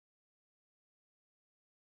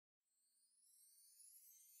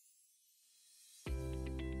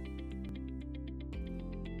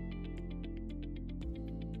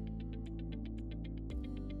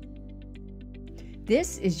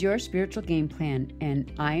This is your spiritual game plan,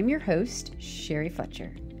 and I am your host, Sherry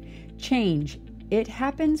Fletcher. Change, it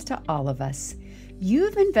happens to all of us.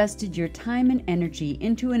 You've invested your time and energy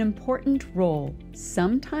into an important role,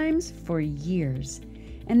 sometimes for years,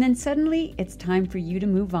 and then suddenly it's time for you to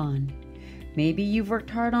move on. Maybe you've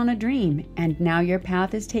worked hard on a dream, and now your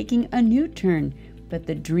path is taking a new turn, but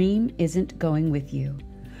the dream isn't going with you.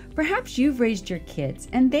 Perhaps you've raised your kids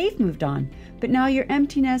and they've moved on, but now your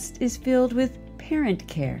empty nest is filled with parent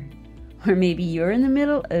care. Or maybe you're in the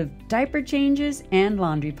middle of diaper changes and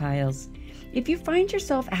laundry piles. If you find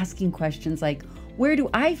yourself asking questions like, where do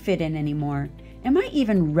I fit in anymore? Am I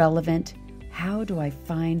even relevant? How do I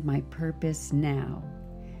find my purpose now?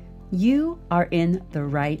 You are in the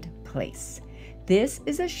right place. This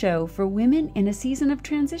is a show for women in a season of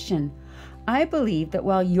transition. I believe that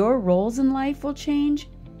while your roles in life will change,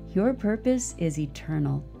 your purpose is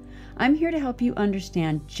eternal. I'm here to help you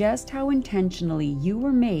understand just how intentionally you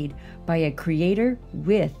were made by a creator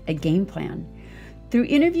with a game plan. Through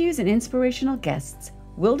interviews and inspirational guests,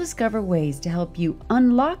 we'll discover ways to help you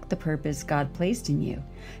unlock the purpose God placed in you,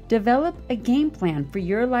 develop a game plan for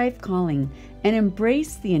your life calling, and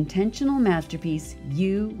embrace the intentional masterpiece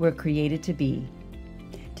you were created to be.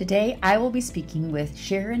 Today, I will be speaking with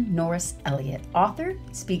Sharon Norris Elliott, author,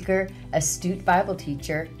 speaker, astute Bible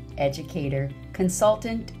teacher, educator,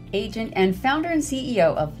 consultant, agent, and founder and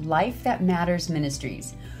CEO of Life That Matters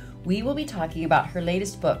Ministries. We will be talking about her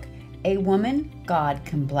latest book, A Woman God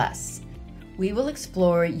Can Bless. We will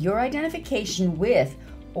explore your identification with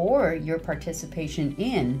or your participation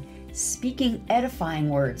in speaking edifying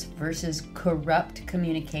words versus corrupt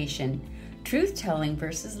communication, truth-telling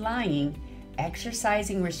versus lying,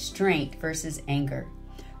 exercising restraint versus anger.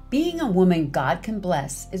 Being a woman God can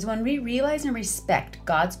bless is when we realize and respect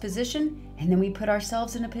God's position, and then we put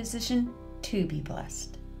ourselves in a position to be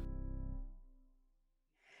blessed.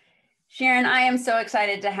 Sharon, I am so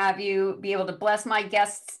excited to have you be able to bless my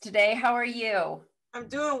guests today. How are you? I'm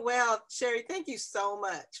doing well, Sherry. Thank you so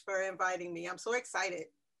much for inviting me. I'm so excited.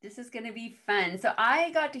 This is going to be fun. So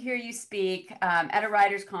I got to hear you speak at a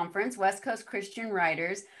writers conference, West Coast Christian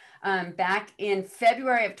Writers, back in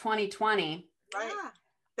February of 2020. Right. Yeah.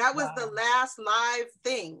 That was the last live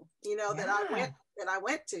thing, that I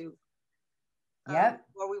went to.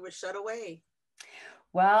 Where we were shut away.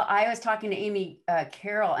 Well, I was talking to Amy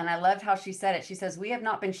Carroll, and I loved how she said it. She says, we have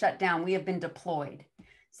not been shut down. We have been deployed.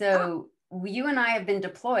 So you and I have been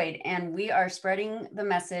deployed, and we are spreading the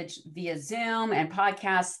message via Zoom and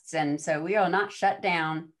podcasts. And so we are not shut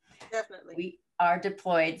down. Definitely. We are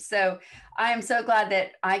deployed. So I am so glad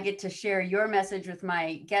that I get to share your message with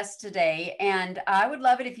my guests today. And I would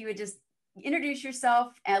love it if you would just introduce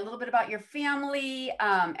yourself, a little bit about your family,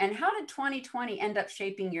 and how did 2020 end up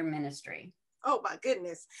shaping your ministry? Oh my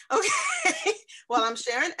goodness. Okay. Well, I'm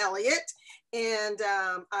Sharon Elliott, and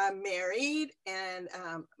I'm married, and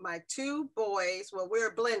my two boys, well,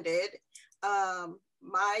 we're blended.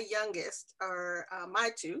 My youngest are my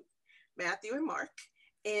two, Matthew and Mark,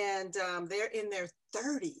 and they're in their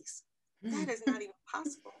 30s. That is not even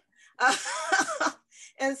possible.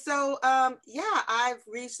 And so, I've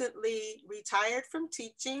recently retired from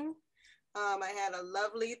teaching. I had a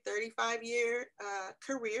lovely 35-year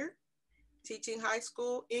career teaching high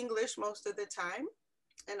school English most of the time,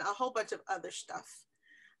 and a whole bunch of other stuff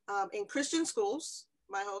in Christian schools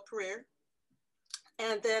my whole career.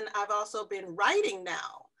 And then I've also been writing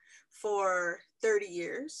now for 30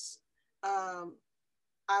 years.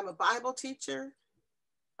 I'm a Bible teacher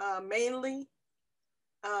mainly,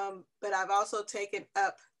 but I've also taken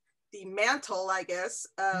up the mantle, I guess,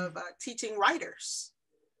 of teaching writers.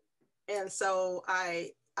 And so I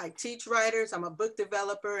teach writers. I'm a book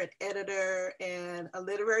developer, an editor, and a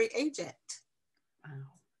literary agent. Wow.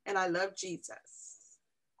 And I love Jesus.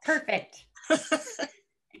 Perfect.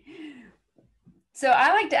 So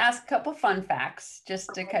I like to ask a couple fun facts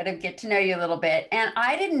just to kind of get to know you a little bit. And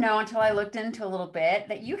I didn't know until I looked into a little bit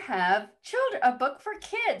that you have a book for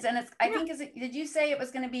kids. And it's, I think, did you say it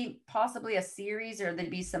was going to be possibly a series, or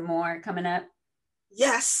there'd be some more coming up?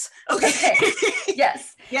 Yes. Okay.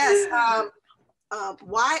 Yes. Yes.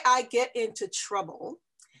 Why I Get Into Trouble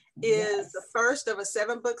is the first of a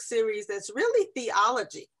 7-book series that's really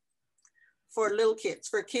theology for little kids,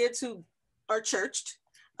 for kids who are churched.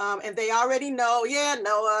 And they already know,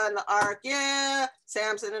 Noah and the ark,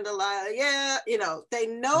 Samson and Delilah, they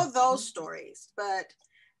know those stories, but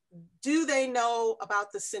do they know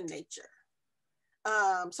about the sin nature?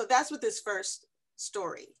 So that's what this first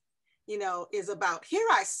story, is about. Here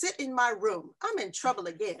I sit in my room. I'm in trouble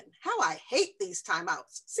again. How I hate these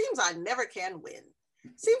timeouts. Seems I never can win.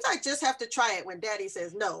 Seems I just have to try it when daddy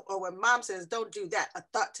says no, or when mom says don't do that, a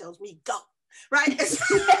thought tells me go, right?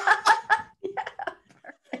 Perfect.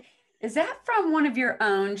 Is that from one of your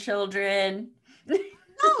own children? No,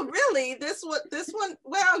 really, this one,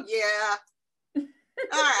 well, yeah. All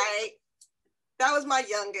right. That was my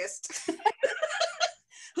youngest,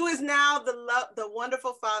 who is now the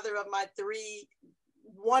wonderful father of my 3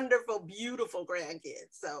 wonderful, beautiful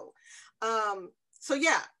grandkids. So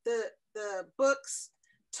yeah, the books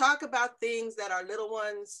talk about things that our little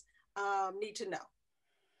ones need to know.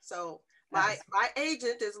 So my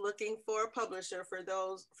agent is looking for a publisher for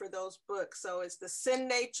those books. So it's the sin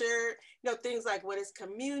nature, things like what is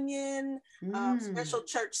communion, special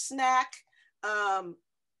church snack,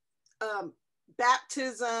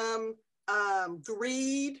 baptism,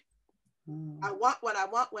 greed. I want what I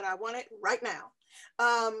want when I want it right now.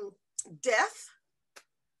 Death.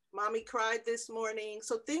 Mommy cried this morning.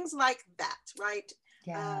 So things like that, right?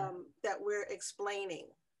 Yeah. That we're explaining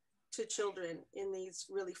to children in these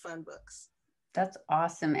really fun books. That's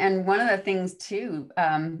awesome. And one of the things too,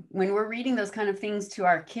 when we're reading those kind of things to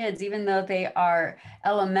our kids, even though they are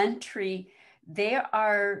elementary, they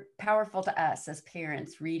are powerful to us as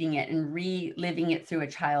parents, reading it and reliving it through a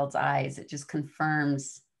child's eyes. It just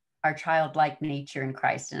confirms our childlike nature in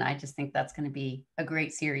Christ. And I just think that's going to be a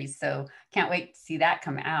great series. So can't wait to see that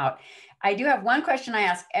come out. I do have one question I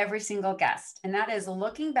ask every single guest, and that is,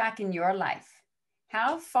 looking back in your life,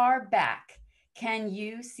 how far back can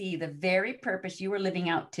you see the very purpose you were living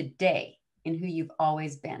out today in who you've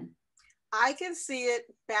always been? I can see it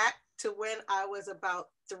back to when I was about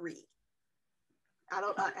 3.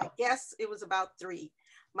 I guess it was about 3.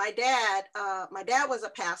 My dad was a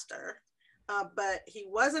pastor, but he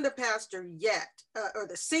wasn't a pastor yet, or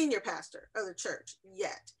the senior pastor of the church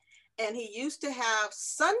yet. And he used to have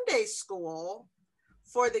Sunday school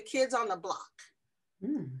for the kids on the block.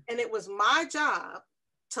 And it was my job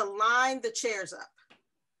to line the chairs up.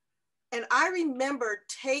 And I remember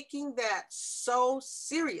taking that so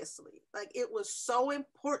seriously. Like, it was so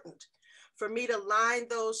important for me to line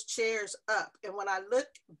those chairs up. And when I look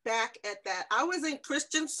back at that, I was in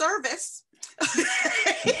Christian service.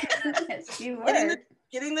 Yes, you were.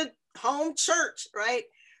 Getting the home church, right,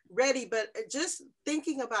 ready. But just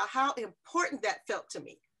thinking about how important that felt to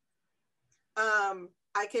me.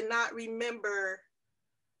 I cannot remember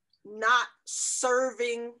not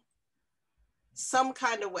serving some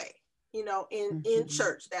kind of way, in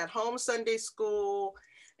church, that home Sunday school.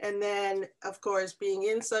 And then, of course, being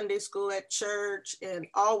in Sunday school at church, and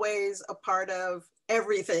always a part of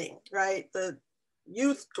everything, right? The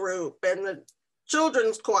youth group and the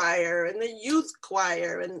children's choir and the youth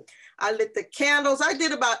choir. And I lit the candles. I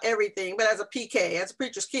did about everything. But as a PK, as a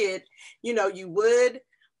preacher's kid, you would.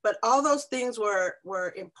 But all those things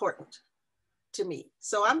were important to me.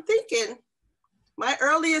 So I'm thinking my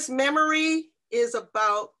earliest memory is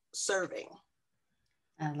about serving.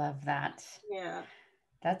 I love that. Yeah.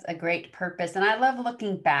 That's a great purpose. And I love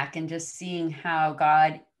looking back and just seeing how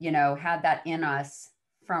God, had that in us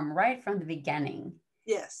right from the beginning.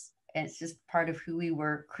 Yes. It's just part of who we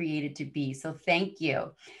were created to be. So thank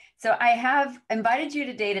you. So I have invited you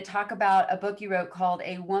today to talk about a book you wrote called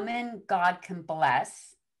A Woman God Can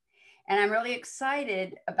Bless. And I'm really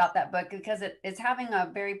excited about that book because it's having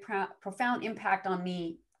a very profound impact on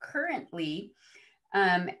me currently.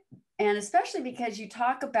 And especially because you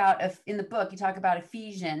talk about, in the book, you talk about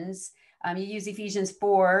Ephesians. You use Ephesians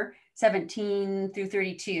 4:17 through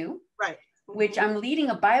 32. Right. Which I'm leading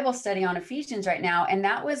a Bible study on Ephesians right now. And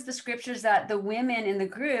that was the scriptures that the women in the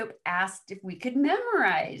group asked if we could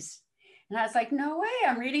memorize. And I was like, no way,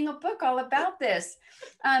 I'm reading a book all about this.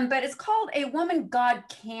 But it's called A Woman God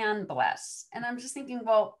Can Bless. And I'm just thinking,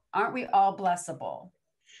 well, aren't we all blessable?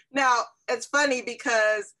 Now, it's funny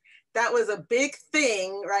because that was a big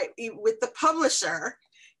thing, right? With the publisher,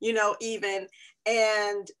 even.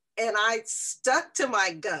 And I stuck to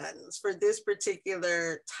my guns for this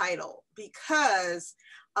particular title because,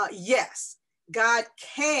 yes, God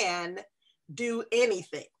can do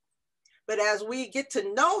anything. But as we get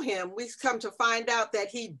to know him, we come to find out that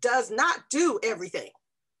he does not do everything.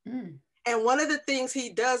 And one of the things he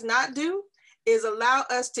does not do is allow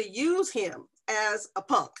us to use him as a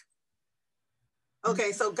punk.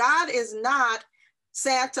 Okay, so God is not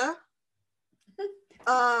Santa.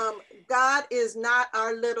 God is not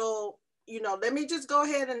our little, let me just go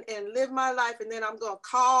ahead and live my life, and then I'm going to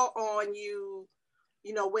call on you,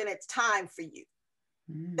 when it's time for you.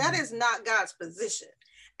 That is not God's position.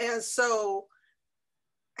 And so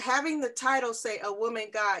having the title say A Woman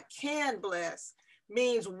God Can Bless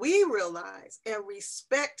means we realize and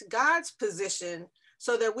respect God's position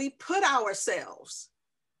so that we put ourselves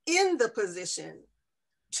in the position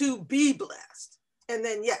to be blessed. And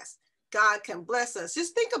then, yes, God can bless us.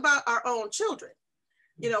 Just think about our own children.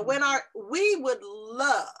 You know, we would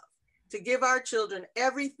love to give our children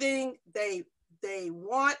everything they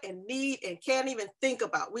want and need and can't even think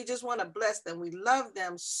about. We just want to bless them. We love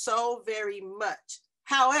them so very much.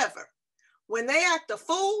 However, when they act a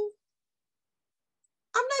fool,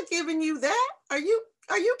 I'm not giving you that. Are you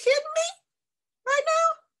kidding me right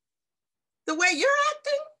now? The way you're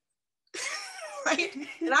acting, right?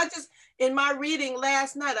 And I just, in my reading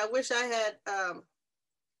last night, I wish I had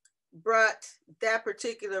brought that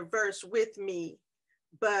particular verse with me,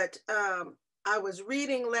 but I was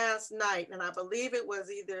reading last night, and I believe it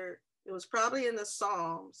was probably in the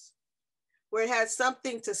Psalms, where it had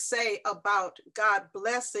something to say about God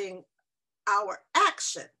blessing our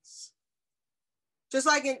actions. Just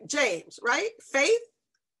like in James, right? Faith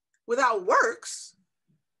without works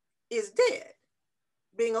is dead,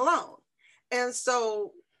 being alone. And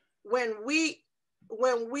so when we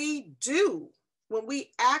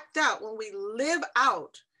act out, when we live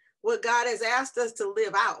out what God has asked us to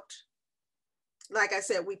live out, like I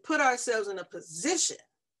said, we put ourselves in a position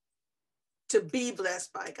to be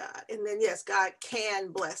blessed by God. And then, yes, God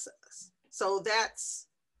can bless us. So that's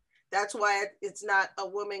why it's not a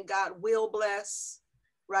woman God will bless,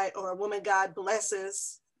 right? Or a woman God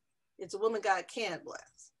blesses. It's a woman God can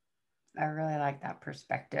bless. I really like that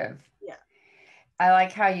perspective. Yeah. I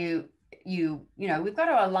like how you know, we've got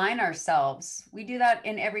to align ourselves. We do that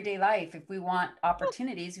in everyday life. If we want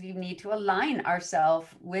opportunities, we need to align ourselves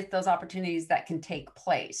with those opportunities that can take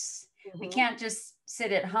place. Mm-hmm. We can't just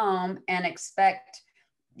sit at home and expect,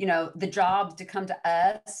 you know, the jobs to come to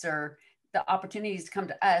us or the opportunities to come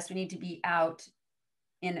to us. We need to be out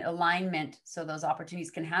in alignment so those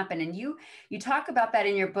opportunities can happen. And you talk about that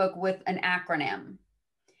in your book with an acronym,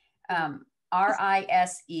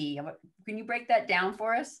 RISE. Can you break that down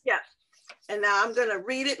for us? Yeah. And now I'm going to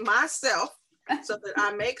read it myself so that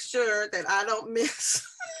I make sure that I don't miss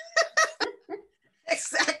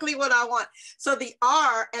exactly what I want. So the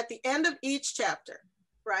R at the end of each chapter,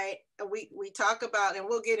 right? And we talk about, and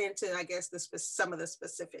we'll get into, I guess, some of the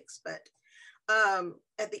specifics, but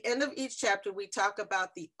at the end of each chapter, we talk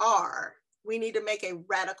about the R. We need to make a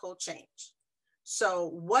radical change. So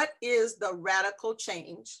what is the radical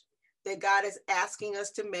change that God is asking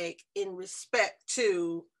us to make in respect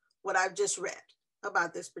to what I've just read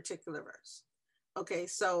about this particular verse? Okay,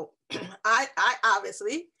 so I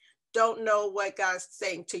obviously don't know what God's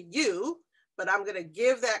saying to you, but I'm going to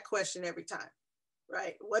give that question every time,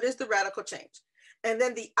 right? What is the radical change? And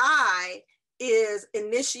then the I is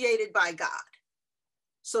initiated by God.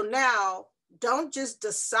 So now don't just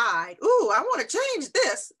decide, ooh, I want to change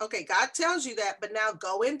this. Okay, God tells you that, but now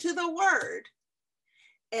go into the word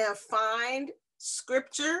and find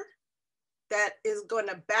scripture that is going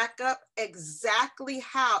to back up exactly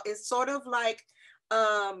how. It's sort of like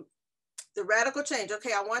the radical change.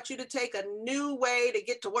 Okay, I want you to take a new way to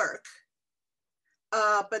get to work,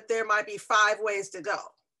 but there might be 5 ways to go.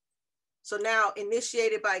 So now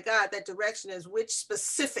initiated by God, that direction is which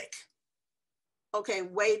specific, okay,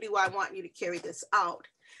 way do I want you to carry this out?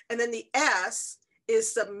 And then the S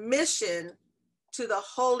is submission to the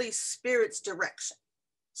Holy Spirit's direction.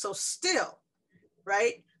 So still,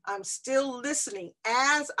 right? I'm still listening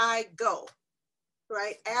as I go,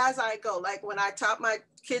 right? As I go, like when I taught my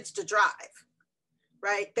kids to drive,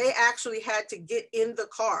 right? They actually had to get in the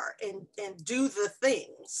car and do the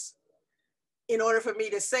things in order for me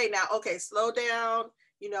to say, now, okay, slow down,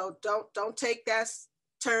 you know, don't take that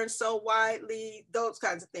turn so widely, those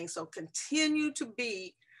kinds of things. So continue to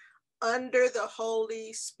be under the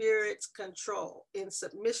Holy Spirit's control in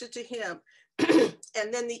submission to him.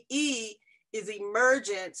 And then the E is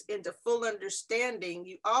emergence into full understanding.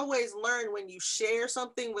 You always learn when you share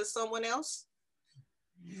something with someone else.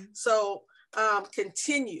 Mm-hmm. So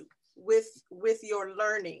continue with your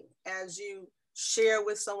learning as you share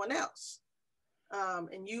with someone else.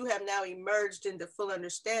 And you have now emerged into full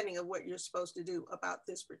understanding of what you're supposed to do about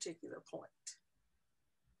this particular point.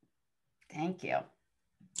 Thank you.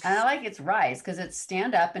 And I like it's rise because it's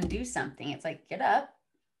stand up and do something. It's like get up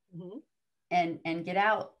mm-hmm. and get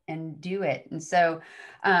out and do it. And so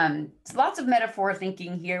it's lots of metaphor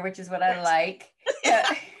thinking here, which is what I like.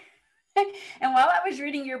 And while I was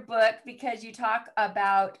reading your book, because you talk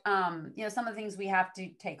about you know, some of the things we have to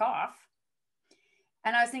take off.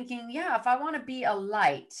 And I was thinking, yeah, if I want to be a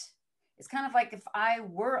light, it's kind of like if I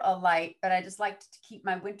were a light, but I just liked to keep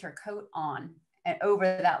my winter coat on and over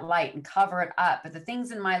that light and cover it up. But the things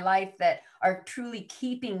in my life that are truly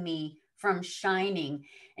keeping me from shining.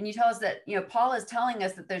 And you tell us that, Paul is telling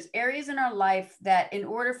us that there's areas in our life that in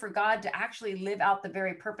order for God to actually live out the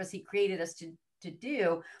very purpose he created us to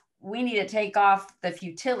do, we need to take off the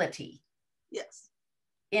futility. Yes.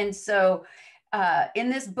 And so in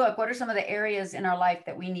this book, what are some of the areas in our life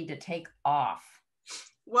that we need to take off?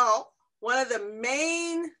 Well, one of the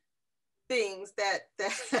main things that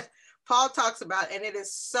Paul talks about, and it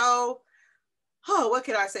is so, what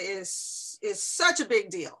can I say, is such a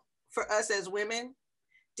big deal for us as women,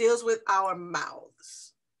 deals with our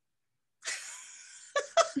mouths.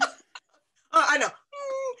 Oh, I know.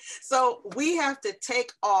 So we have to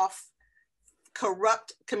take off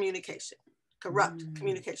corrupt communication.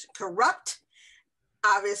 Communication. Corrupt,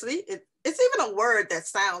 obviously, it's even a word that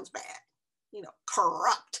sounds bad.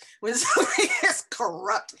 Corrupt. When something is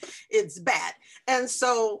corrupt, it's bad. And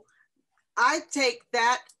so I take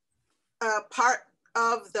that part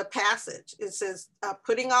of the passage. It says,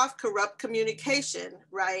 putting off corrupt communication,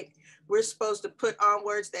 right? We're supposed to put on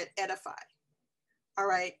words that edify. All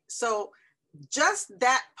right. So just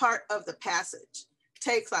that part of the passage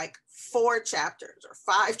takes like 4 chapters or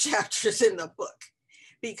 5 chapters in the book,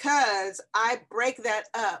 because I break that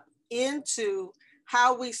up into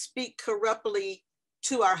how we speak corruptly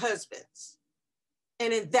to our husbands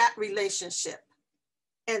and in that relationship,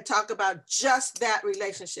 and talk about just that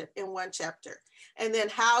relationship in 1 chapter. And then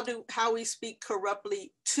how we speak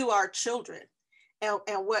corruptly to our children, and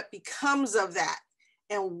what becomes of that,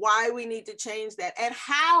 and why we need to change that, and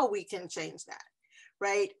how we can change that,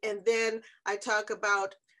 right? And then I talk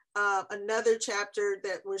about another chapter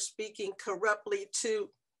that we're speaking corruptly to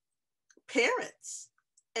parents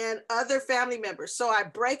and other family members. So I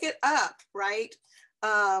break it up, right?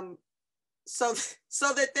 So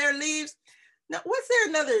that there leaves, now, was there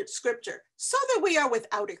another scripture? So that we are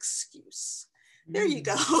without excuse. There you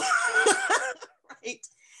go. Right?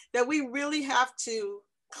 That we really have to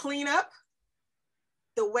clean up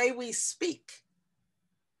the way we speak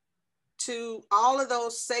to all of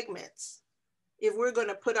those segments if we're going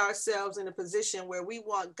to put ourselves in a position where we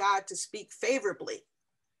want God to speak favorably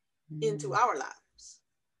into our lives.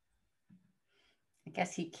 I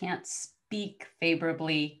guess he can't speak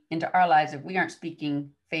favorably into our lives if we aren't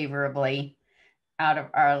speaking favorably out of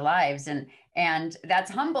our lives. And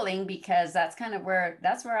that's humbling, because that's kind of where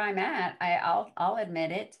I'm at. I'll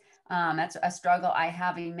admit it. That's a struggle I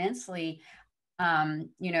have immensely.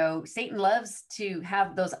 Satan loves to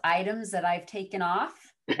have those items that I've taken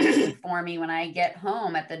off for me when I get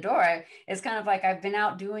home at the door. It's kind of like I've been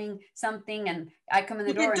out doing something and I come in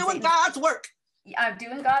the door. You're doing God's work. I'm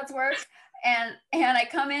doing God's work. And I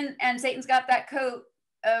come in and Satan's got that coat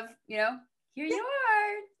of, here you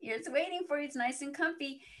are. It's waiting for you. It's nice and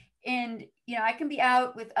comfy. And, I can be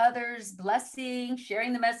out with others, blessing,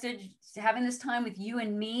 sharing the message, having this time with you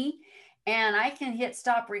and me. And I can hit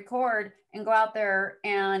stop record and go out there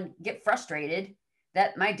and get frustrated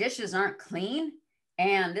that my dishes aren't clean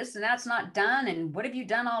and this and that's not done. And what have you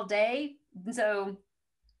done all day? And so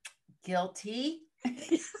guilty.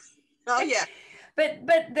 Oh, yeah. But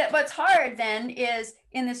what's hard then is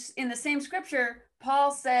in the same scripture,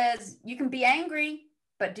 Paul says you can be angry,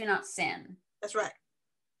 but do not sin. That's right.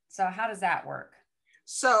 So how does that work?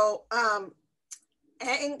 So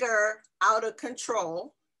anger out of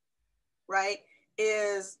control, right,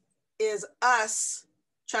 is us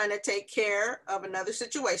trying to take care of another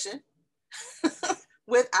situation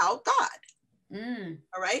without God.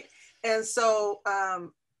 All right. And so I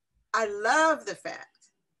love the fact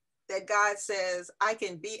that God says, I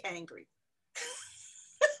can be angry.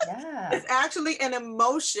 Yeah. It's actually an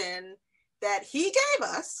emotion that he gave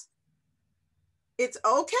us. It's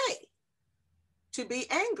okay to be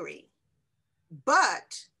angry,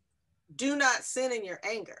 but do not sin in your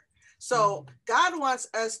anger. So God wants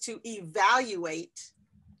us to evaluate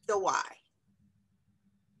the why.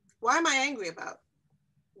 Why am I angry about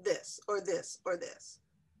this or this or this?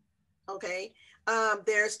 Okay.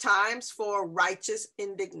 There's times for righteous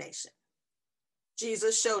indignation.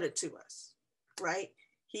 Jesus showed it to us, right?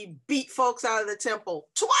 He beat folks out of the temple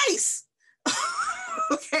twice.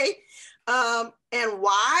 Okay. And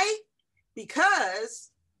why?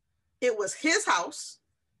 Because it was his house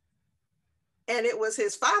and it was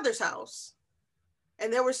his father's house.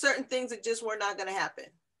 And there were certain things that just were not going to happen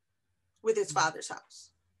with his father's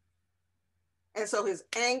house. And so his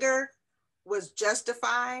anger was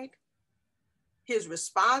justified. His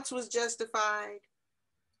response was justified.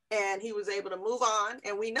 And he was able to move on.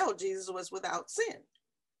 And we know Jesus was without sin,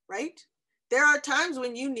 right? There are times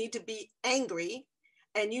when you need to be angry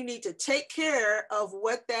and you need to take care of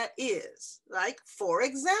what that is. Like, for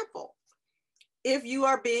example, if you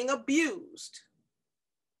are being abused,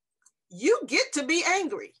 you get to be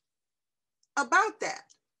angry about that.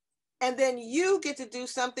 And then you get to do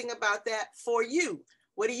something about that for you.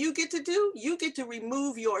 What do you get to do? You get to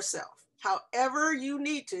remove yourself, however you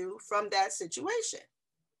need to, from that situation.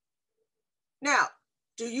 Now,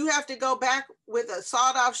 do you have to go back with a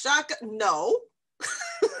sawed-off shotgun? No.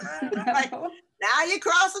 Right? Now you're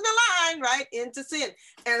crossing the line, right, into sin.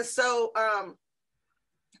 And so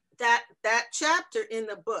that chapter in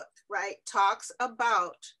the book, right, talks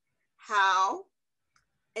about how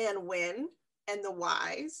and when and the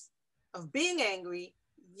whys of being angry,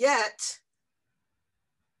 yet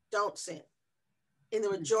don't sin. In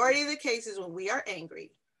the majority of the cases when we are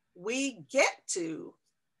angry, we get to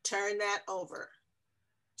turn that over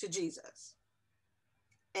to Jesus.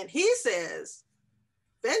 And he says,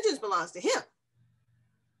 vengeance belongs to him.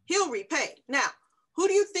 He'll repay. Now, who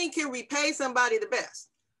do you think he'll repay somebody the best?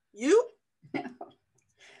 You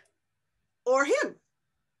or him?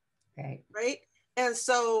 Right. Right? And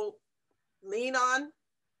so lean on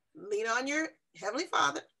your Heavenly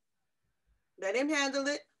Father. Let him handle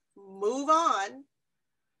it. Move on.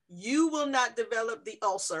 You will not develop the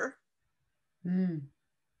ulcer.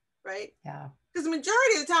 Right? Yeah. Because the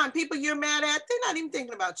majority of the time, people you're mad at, they're not even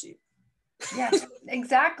thinking about you. Yeah,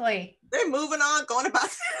 exactly. They're moving on, going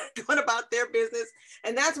about their business.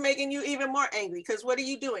 And that's making you even more angry. Because what are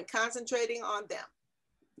you doing? Concentrating on them.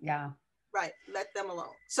 Yeah. Right. Let them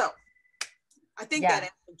alone. So I think that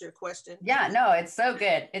answered your question. Yeah, no, it's so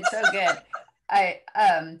good. It's so good. I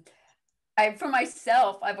for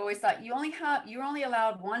myself, I've always thought you're only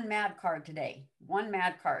allowed one mad card today. One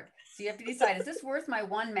mad card. So you have to decide, is this worth my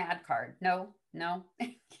one mad card? No.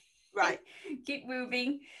 Right. Keep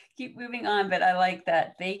moving on. But I like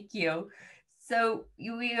that. Thank you. So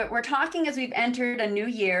we're talking as we've entered a new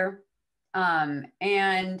year,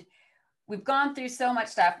 and we've gone through so much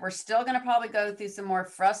stuff. We're still going to probably go through some more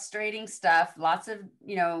frustrating stuff. Lots of,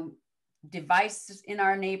 devices in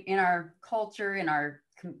our culture, in our,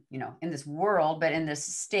 in this world, but in this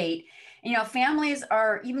state, families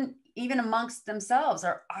are even amongst themselves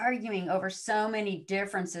are arguing over so many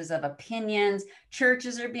differences of opinions.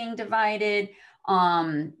 Churches are being divided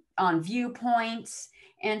on viewpoints.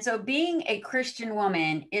 And so being a Christian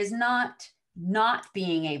woman is not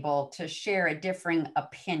being able to share a differing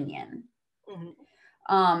opinion.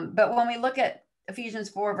 Mm-hmm. But when we look at Ephesians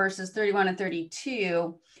 4 verses 31 and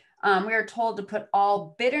 32, we are told to put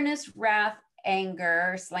all bitterness, wrath,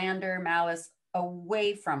 anger, slander, malice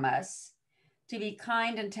away from us, to be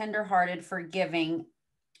kind and tenderhearted, forgiving,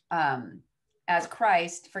 as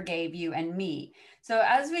Christ forgave you and me. So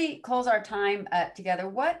as we close our time together,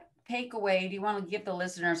 what takeaway do you want to give the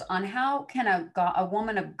listeners on how can a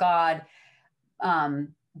woman of God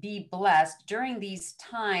be blessed during these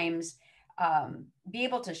times, be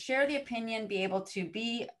able to share the opinion, be able to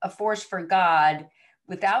be a force for God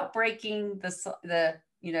without breaking the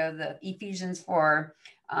Ephesians 4,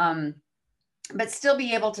 but still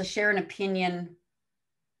be able to share an opinion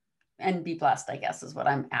and be blessed, I guess, is what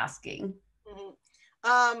I'm asking.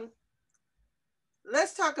 Mm-hmm.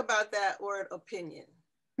 Let's talk about that word opinion.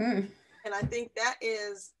 And I think that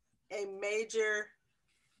is a major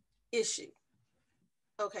issue.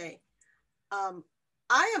 Okay.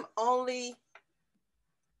 I am only,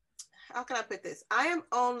 how can I put this? I am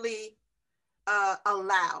only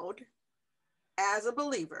allowed as a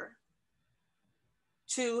believer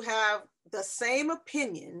to have the same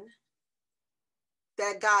opinion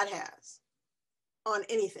that God has on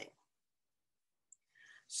anything.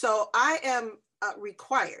 So I am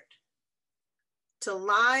required to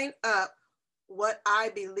line up what I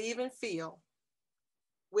believe and feel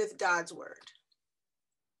with God's word.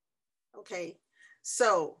 Okay,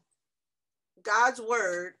 so God's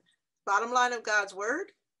word, bottom line of God's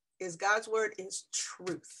word is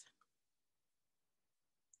truth.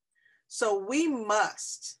 So we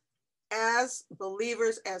must, as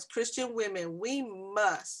believers, as Christian women, we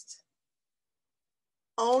must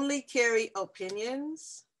only carry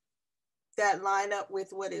opinions that line up with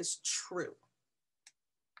what is true.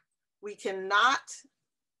 We cannot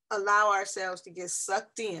allow ourselves to get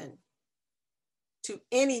sucked in to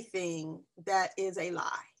anything that is a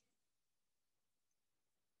lie.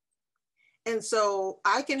 And so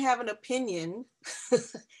I can have an opinion,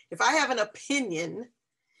 if I have an opinion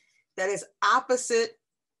that is opposite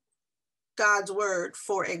God's word,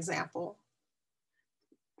 for example,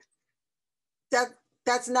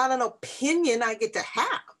 that's not an opinion I get to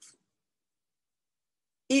have.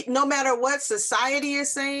 No matter what society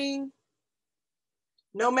is saying,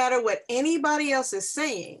 no matter what anybody else is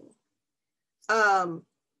saying, I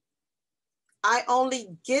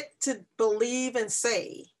only get to believe and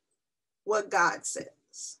say what God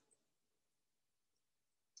says.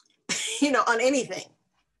 on anything.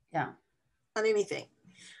 Yeah. On anything.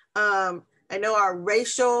 I know our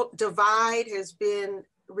racial divide has been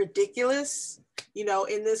ridiculous, in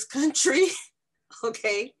this country.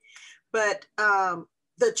 Okay. But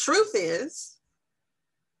the truth is,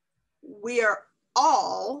 we are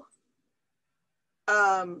all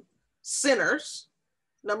sinners.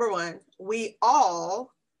 Number one, we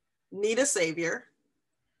all need a savior,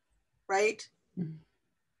 right? Mm-hmm.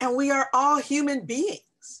 And we are all human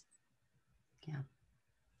beings. Yeah.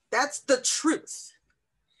 That's the truth.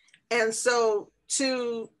 And so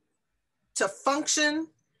to function,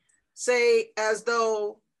 say, as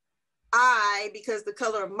though because the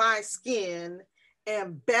color of my skin,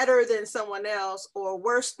 am better than someone else or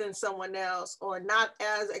worse than someone else or not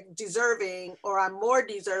as deserving or I'm more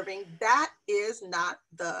deserving, that is not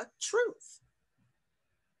the truth.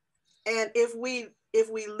 And if we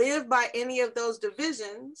live by any of those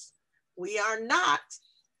divisions, we are not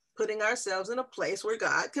putting ourselves in a place where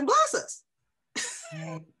God can bless us.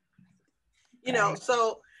 Right.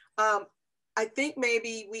 So I think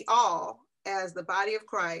maybe we all, as the body of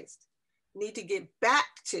Christ, need to get back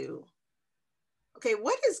to, okay,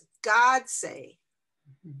 what does God say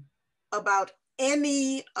about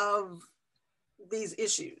any of these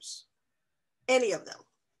issues? Any of them.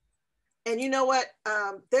 And you know what?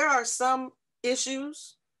 There are some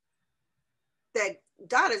issues that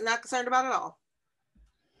God is not concerned about at all.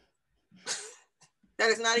 That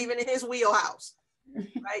is not even in his wheelhouse,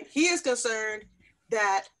 right? He is concerned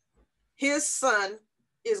that his son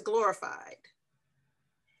is glorified.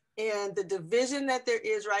 And the division that there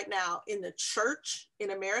is right now in the church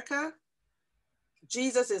in America,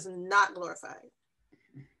 Jesus is not glorified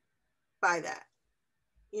by that.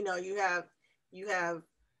 You have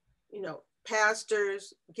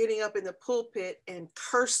pastors getting up in the pulpit and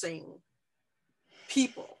cursing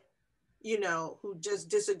people, who just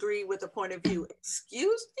disagree with a point of view.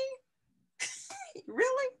 Excuse me?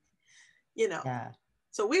 Really? Yeah.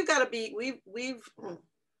 So we've got to be,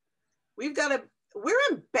 we're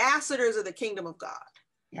ambassadors of the kingdom of God.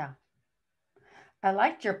 Yeah. I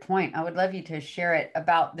liked your point. I would love you to share it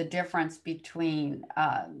about the difference between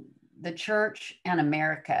the church and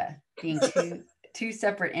America being two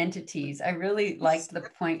separate entities. I really liked the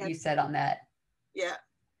point you said on that. Yeah.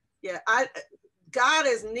 Yeah. God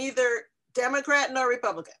is neither Democrat nor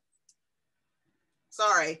Republican.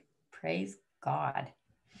 Sorry. Praise God.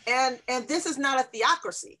 And this is not a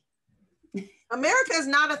theocracy. America is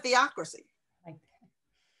not a theocracy.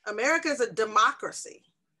 America is a democracy,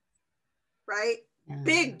 right? Yeah.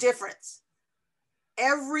 Big difference.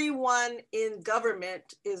 Everyone in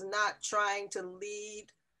government is not trying to lead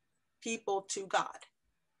people to God.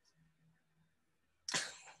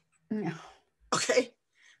 No. Okay.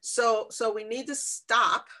 So we need to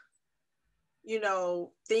stop,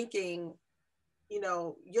 thinking,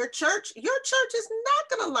 your church is not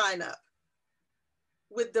going to line up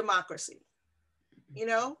with democracy.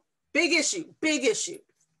 Big issue,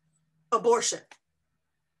 abortion,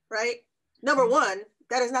 right? Number one,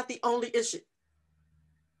 that is not the only issue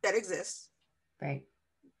that exists. Right.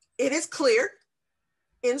 It is clear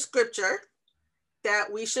in scripture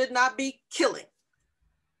that we should not be killing.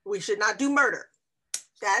 We should not do murder.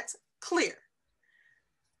 That's clear.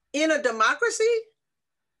 In a democracy,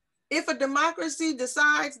 if a democracy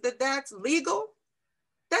decides that that's legal,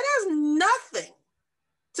 that has nothing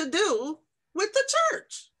to do with the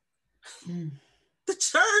church. Mm. The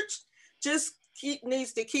church just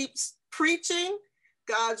needs to keep preaching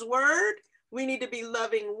God's word. We need to be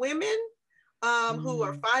loving women who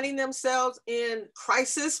are finding themselves in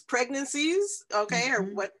crisis pregnancies, okay, or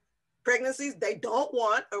what pregnancies they don't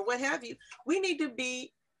want or what have you. We need to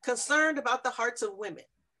be concerned about the hearts of women.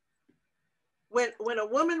 When a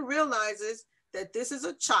woman realizes that this is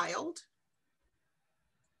a child,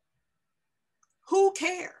 who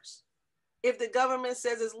cares if the government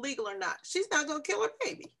says it's legal or not? She's not going to kill her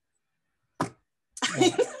baby.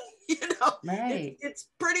 Yeah. Right. It's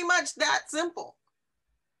pretty much that simple.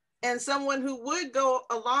 And someone who would go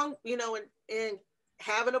along, and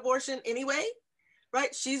have an abortion anyway,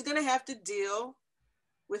 right? She's going to have to deal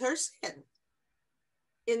with her sin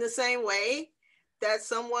in the same way that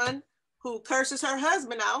someone who curses her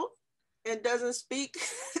husband out and doesn't speak,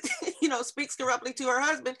 speaks corruptly to her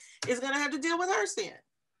husband is going to have to deal with her sin.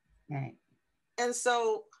 Right. And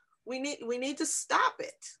so we need to stop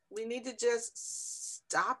it. We need to just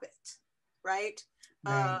stop it, right?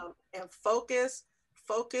 And focus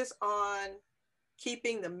on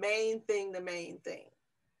keeping the main thing.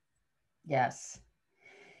 Yes.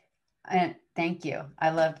 And thank you. I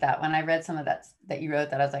love that. When I read some of that you wrote,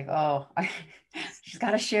 that I was like, oh, she's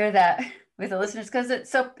got to share that with the listeners, because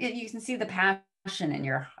you can see the passion in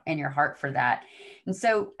your heart for that. And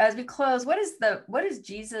so as we close, what is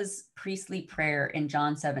Jesus' priestly prayer in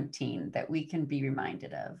John 17 that we can be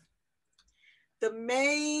reminded of?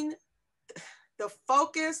 The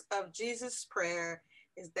focus of Jesus' prayer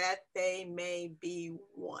is that they may be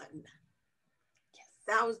one. Yes.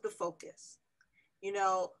 That was the focus.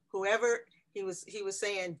 Whoever he was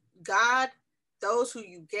saying, God, those who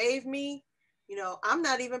you gave me, I'm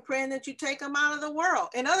not even praying that you take them out of the world.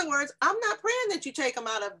 In other words, I'm not praying that you take them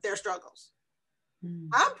out of their struggles.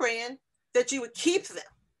 I'm praying that you would keep them,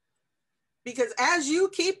 because as you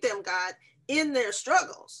keep them, God, in their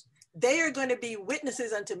struggles, they are going to be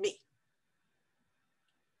witnesses unto me.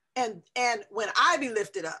 And when I be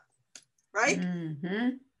lifted up, right? Mm-hmm.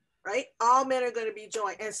 Right? All men are going to be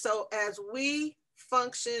joined. And so as we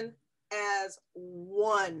function as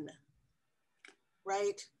one,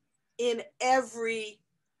 right? In every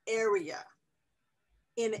area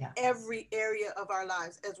of our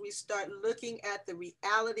lives, as we start looking at the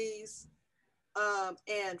realities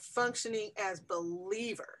and functioning as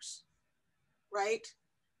believers, right?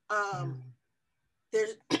 There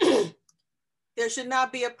should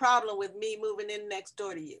not be a problem with me moving in next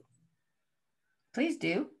door to you. Please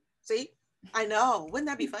do. See, I know. Wouldn't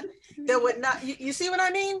that be fun? There would not. You see what I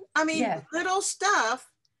mean? I mean, yeah. Little stuff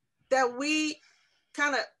that we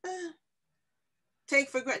kind of take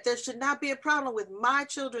for granted. There should not be a problem with my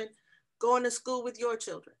children going to school with your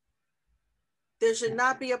children. There should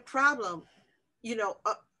not be a problem.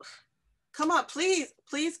 Come on, please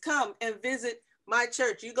come and visit my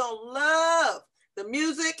church. You're going to love the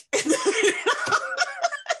music.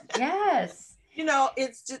 Yes.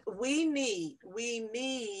 It's just, we need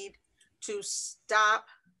to stop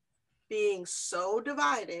being so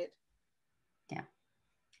divided. Yeah.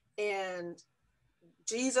 And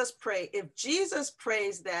if Jesus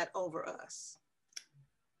prays that over us,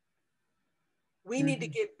 we need to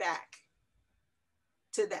get back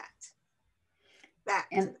to that.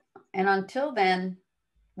 And until then,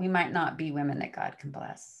 we might not be women that God can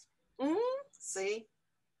bless. Mm-hmm. See,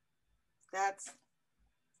 that's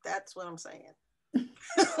what I'm saying.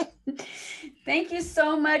 Thank you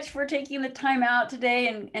so much for taking the time out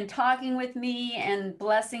today and talking with me and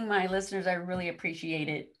blessing my listeners. I really appreciate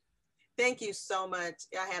it. Thank you so much.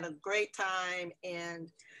 I had a great time,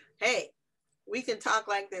 and hey, we can talk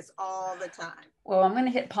like this all the time. Well, I'm going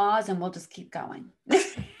to hit pause and we'll just keep going.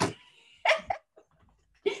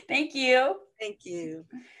 Thank you. Thank you.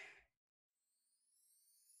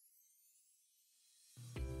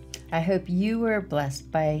 I hope you were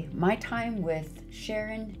blessed by my time with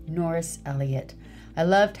Sharon Norris Elliott. I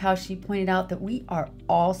loved how she pointed out that we are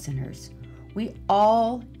all sinners. We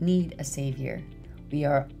all need a Savior. We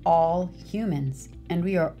are all humans, and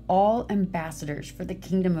we are all ambassadors for the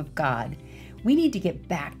kingdom of God. We need to get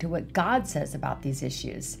back to what God says about these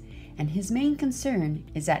issues, and His main concern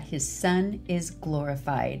is that His Son is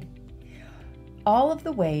glorified. All of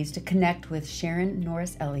the ways to connect with Sharon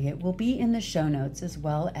Norris Elliott will be in the show notes, as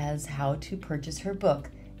well as how to purchase her book,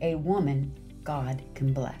 A Woman God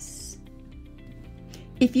Can Bless.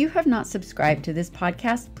 If you have not subscribed to this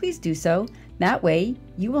podcast, please do so. That way,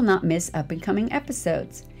 you will not miss up-and-coming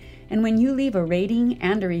episodes. And when you leave a rating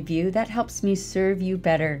and a review, that helps me serve you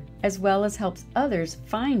better, as well as helps others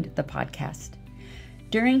find the podcast.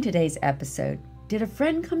 During today's episode, did a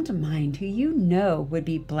friend come to mind who you know would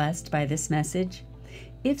be blessed by this message?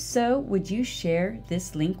 If so, would you share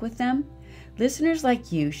this link with them? Listeners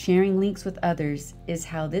like you sharing links with others is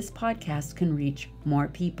how this podcast can reach more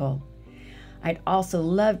people. I'd also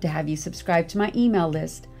love to have you subscribe to my email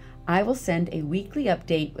list. I will send a weekly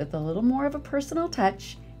update with a little more of a personal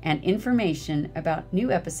touch and information about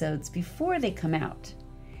new episodes before they come out.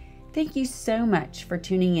 Thank you so much for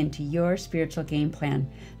tuning into Your Spiritual Game Plan,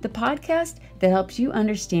 the podcast that helps you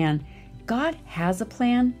understand God has a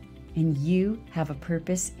plan and you have a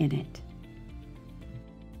purpose in it.